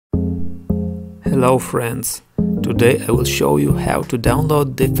Hello friends, today I will show you how to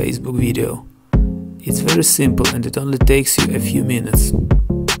download the Facebook video. It's very simple and it only takes you a few minutes.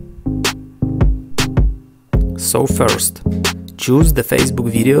 So first, choose the Facebook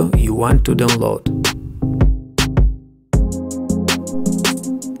video you want to download.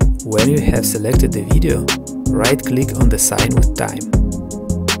 When you have selected the video, right-click on the sign with time.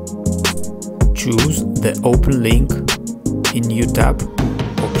 Choose the Open Link in New Tab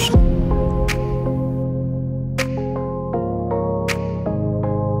option.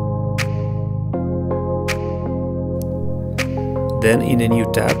 Then in a new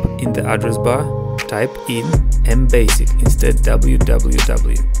tab in the address bar, type in mbasic instead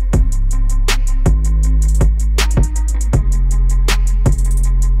www.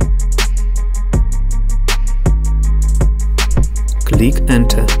 Click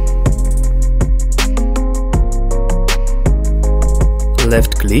Enter.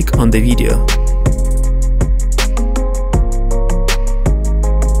 Left click on the video.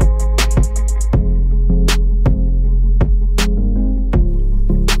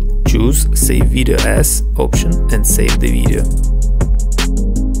 Choose Save Video As option and save the video.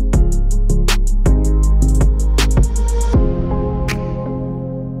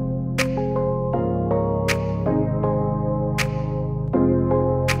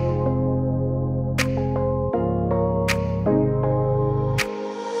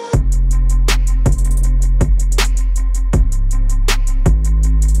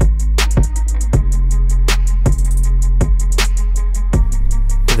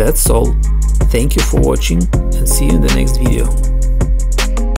 That's all. Thank you for watching and see you in the next video.